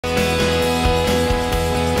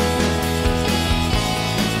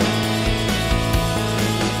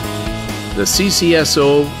The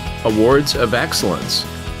CCSO Awards of Excellence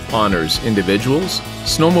honors individuals,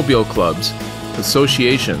 snowmobile clubs,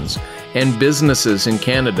 associations, and businesses in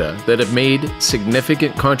Canada that have made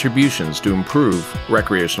significant contributions to improve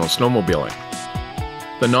recreational snowmobiling.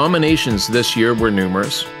 The nominations this year were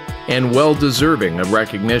numerous and well-deserving of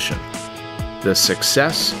recognition. The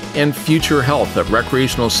success and future health of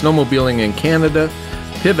recreational snowmobiling in Canada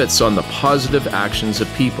pivots on the positive actions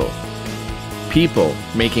of people. People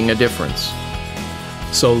making a difference.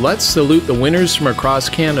 So let's salute the winners from across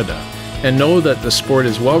Canada and know that the sport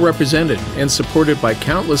is well represented and supported by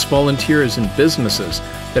countless volunteers and businesses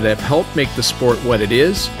that have helped make the sport what it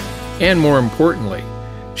is, and more importantly,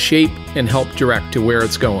 shape and help direct to where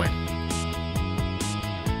it's going.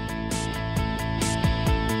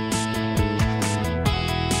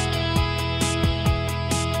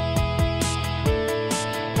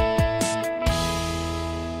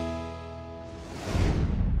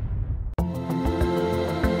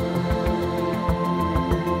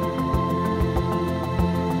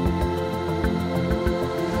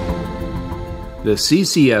 The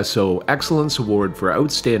CCSO Excellence Award for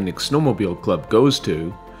Outstanding Snowmobile Club goes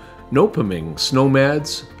to Nopaming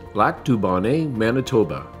Snowmads, Lac du Bonnet,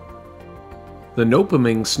 Manitoba. The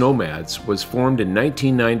Nopaming Snowmads was formed in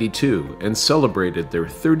 1992 and celebrated their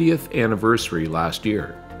 30th anniversary last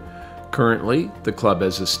year. Currently, the club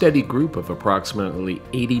has a steady group of approximately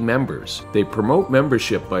 80 members. They promote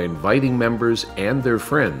membership by inviting members and their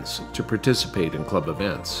friends to participate in club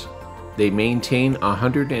events. They maintain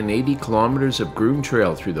 180 kilometers of groomed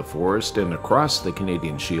trail through the forest and across the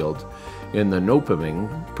Canadian Shield in the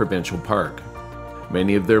Nopaming Provincial Park.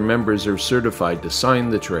 Many of their members are certified to sign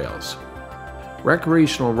the trails.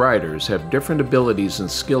 Recreational riders have different abilities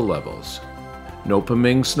and skill levels.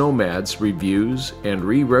 Nopaming Snowmads reviews and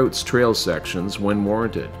reroutes trail sections when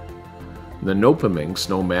warranted. The Nopaming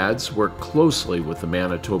Snowmads work closely with the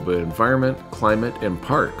Manitoba Environment, Climate and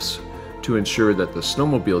Parks to ensure that the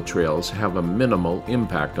snowmobile trails have a minimal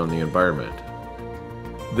impact on the environment.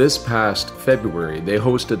 This past February, they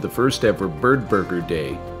hosted the first ever Bird Burger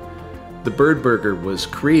Day. The Bird Burger was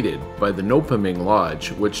created by the Nopaming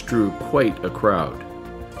Lodge, which drew quite a crowd.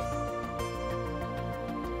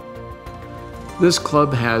 This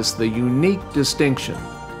club has the unique distinction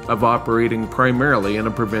of operating primarily in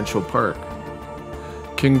a provincial park.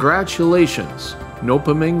 Congratulations,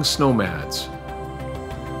 Nopaming Snowmads!